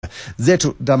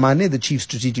Zethu Damane, the Chief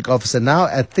Strategic Officer now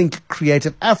at Think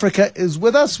Creative Africa, is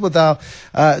with us with our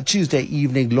Tuesday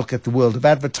evening look at the world of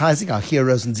advertising, our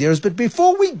heroes and zeros. But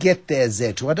before we get there,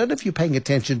 Zethu, I don't know if you're paying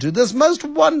attention to this most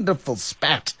wonderful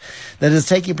spat that is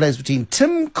taking place between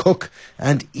Tim Cook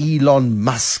and Elon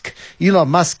Musk. Elon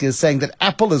Musk is saying that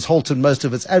Apple has halted most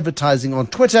of its advertising on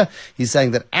Twitter. He's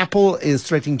saying that Apple is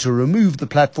threatening to remove the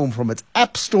platform from its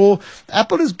App Store.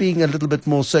 Apple is being a little bit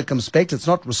more circumspect. It's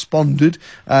not responded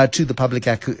to the public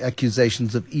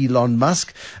accusations of Elon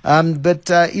Musk. But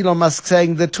Elon Musk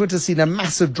saying that Twitter's seen a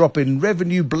massive drop in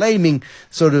revenue, blaming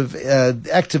sort of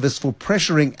activists for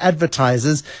pressuring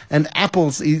advertisers. And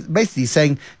Apple's basically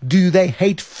saying, do they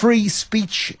hate free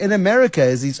speech in America?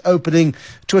 As he's opening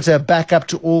Twitter back up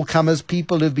to all comers,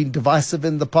 people who've been divisive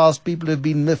in the past, people who've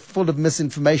been full of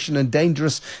misinformation and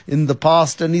dangerous in the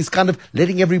past. And he's kind of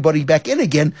letting everybody back in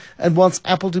again and wants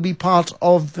Apple to be part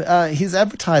of his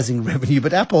advertising revenue.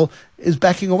 But Apple is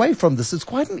backing away from this. It's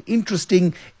quite an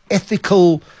interesting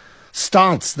ethical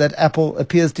stance that Apple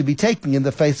appears to be taking in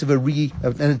the face of an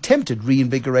attempted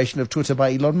reinvigoration of Twitter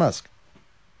by Elon Musk.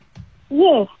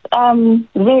 Yes,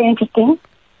 very interesting.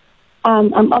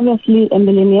 I'm obviously a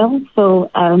millennial,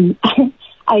 so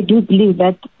I do believe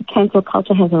that cancel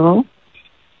culture has a role.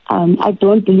 I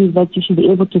don't believe that you should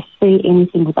be able to say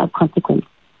anything without consequence.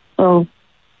 So,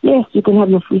 yes, you can have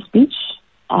your free speech,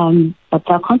 but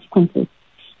there are consequences.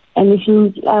 And if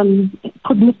you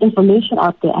put misinformation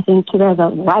out there, I think Twitter has a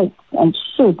right and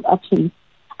should actually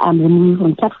remove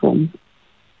from platforms.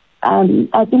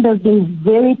 I think there's been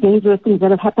very dangerous things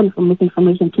that have happened from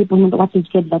misinformation. People not wanting to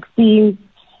get vaccines,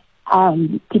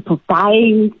 people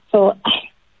dying. So,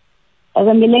 as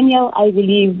a millennial, I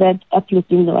believe that Apple is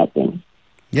doing the right thing.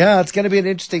 Yeah, it's going to be an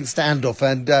interesting standoff,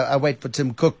 and I wait for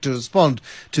Tim Cook to respond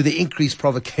to the increased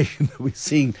provocation that we're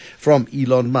seeing from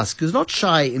Elon Musk, who's not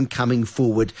shy in coming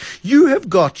forward. You have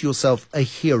got yourself a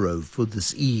hero for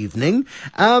this evening,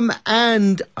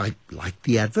 and I like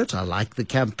the advert, I like the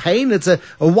campaign. It's a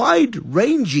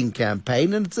wide-ranging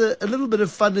campaign, and it's a little bit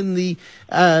of fun in the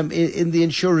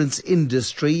insurance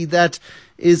industry that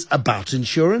is about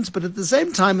insurance, but at the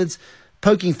same time it's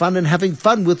poking fun and having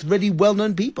fun with really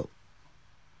well-known people.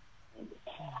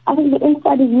 I think the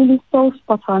insight is really so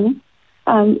spot on.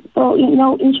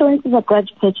 Insurance is a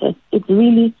grudge purchase. It's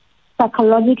really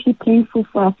psychologically painful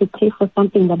for us to pay for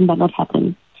something that might not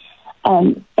happen.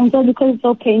 And so because it's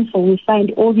so painful, we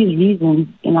find all these reasons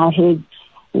in our heads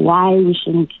why we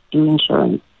shouldn't do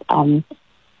insurance. One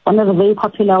of the very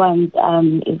popular ones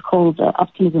is called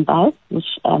optimism bias,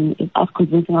 which is us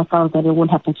convincing ourselves that it won't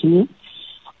happen to me.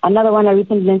 Another one I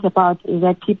recently learned about is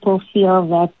that people feel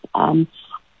that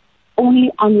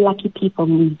only unlucky people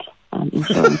need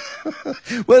insurance.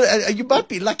 Well, you might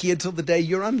be lucky until the day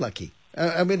you're unlucky.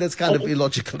 I mean, that's kind of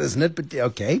illogical, isn't it? But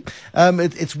okay.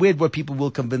 It's weird what people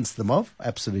will convince them of.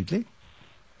 Absolutely.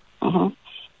 Uh-huh.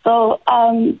 So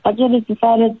I just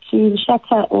decided to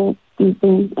shatter all these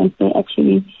things and say,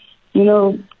 actually,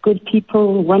 good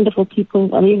people, wonderful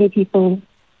people, amazing people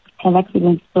have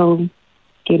accidents, so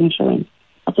get insurance.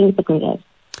 I think it's a great idea.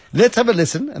 Let's have a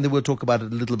listen, and then we'll talk about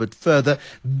it a little bit further.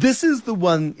 This is the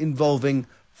one involving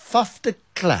Faf de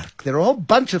Klerk. There are a whole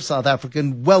bunch of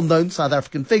well-known South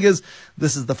African figures.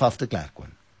 This is the Faf de Klerk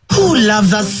one. Who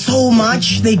loves us so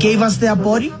much they gave us their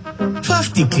body?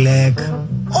 Faf de Klerk.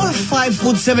 All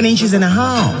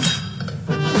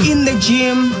 5'7.5". In the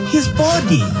gym, his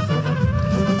body.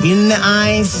 In the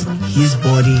eyes, his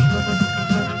body.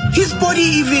 His body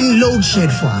even load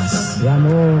shed for us. Yeah,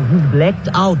 no, he's blacked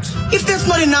out. If that's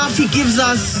not enough, he gives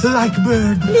us Like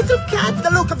bird, little cat, the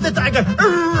look of the tiger.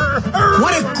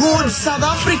 what a good South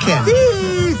African.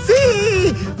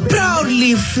 See.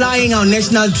 Proudly flying our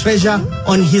national treasure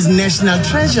on his national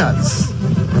treasures.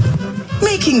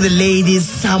 Making the ladies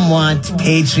somewhat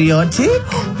patriotic.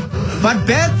 But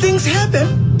bad things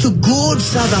happen to good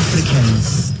South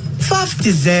Africans. Faf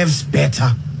deserves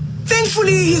better.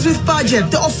 Thankfully, he's with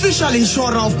Budget, the official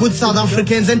insurer of good South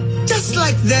Africans, and just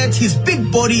like that, his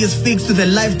big body is fixed with a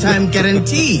lifetime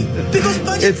guarantee. Because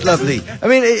Budget It's lovely. I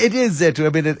mean, it is there too. I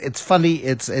mean, it's funny,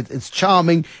 it's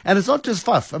charming, and it's not just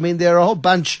Faf. I mean, there are a whole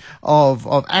bunch of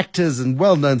actors and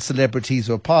well-known celebrities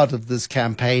who are part of this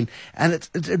campaign, and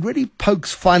it really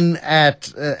pokes fun at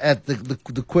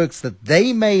the quirks that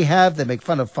they may have. They make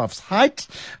fun of Faf's height.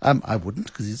 I wouldn't,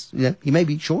 because he may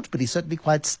be short, but he's certainly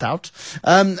quite stout.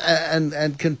 And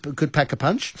could pack a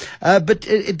punch. But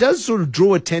it does sort of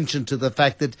draw attention to the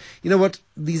fact that,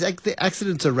 these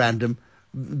accidents are random.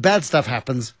 Bad stuff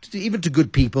happens, even to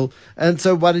good people. And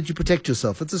so why did you protect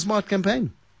yourself? It's a smart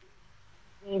campaign.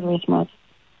 Very, very smart.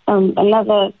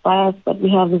 Another bias that we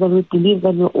have is that we believe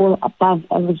that we're all above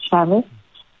average travelers.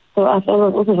 So I thought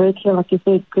it was also very clear, like you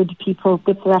said, good people,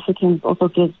 good South Africans also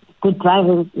get good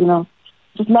drivers,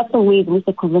 just lots of ways in which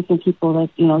they're convincing people that,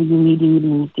 you really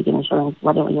need to get insurance,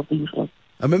 whatever your belief is.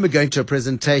 I remember going to a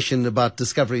presentation about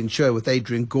Discovery Insure with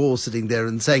Adrian Gore sitting there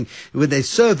and saying when they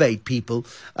surveyed people,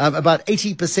 about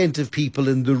 80% of people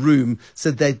in the room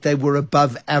said that they were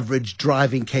above average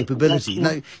driving capability.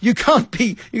 Now, you can't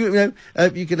be, you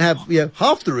can have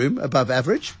half the room above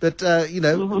average, but,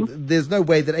 there's no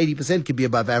way that 80% can be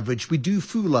above average. We do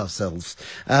fool ourselves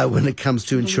when it comes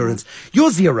to insurance. You're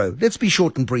zero. Let's be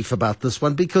short and brief about this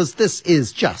one because this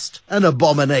is just an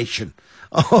abomination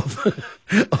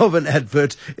of an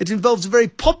advert. It involves a very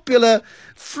popular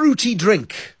fruity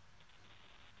drink.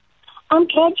 I'm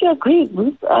glad you agree,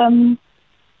 Bruce. I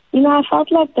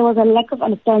felt like there was a lack of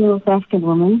understanding of African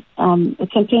women. The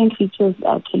campaign features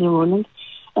Kelly Rowland.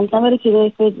 And somebody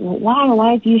today said,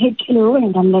 why do you hate Kelly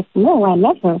Rowland? I'm like, no, I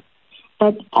love her.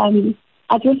 But I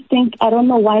just think, I don't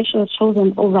know why she was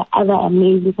chosen over other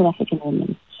amazing South African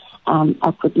women.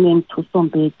 I could name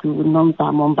Tusombe,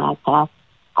 Nomza Mombata,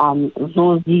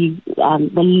 Rosie,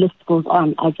 the list goes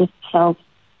on. I just felt,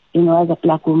 as a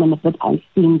black woman, a bit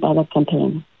unseen by the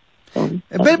campaign. So,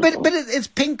 but it's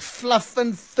pink fluff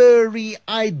and furry,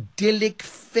 idyllic,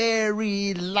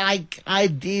 fairy-like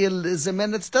idealism,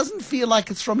 and it doesn't feel like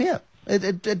it's from here.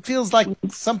 It feels like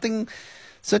something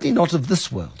certainly not of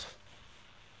this world.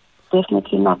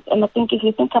 Definitely not. And I think if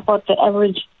you think about the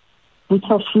average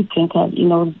retail fruit drinker,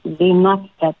 they're not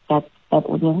that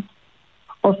audience.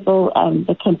 Also,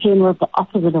 the campaign was the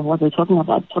opposite of what we're talking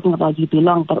about you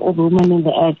belong, but all the women in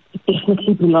the ad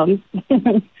definitely belong.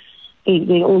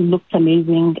 they all looked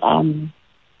amazing.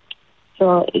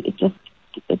 So it just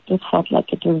felt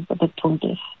like it was a bit tone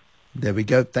deaf. There we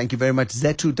go. Thank you very much,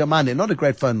 Zethu Damane. Not a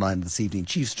great phone line this evening.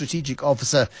 Chief Strategic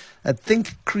Officer at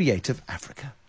Think Creative Africa.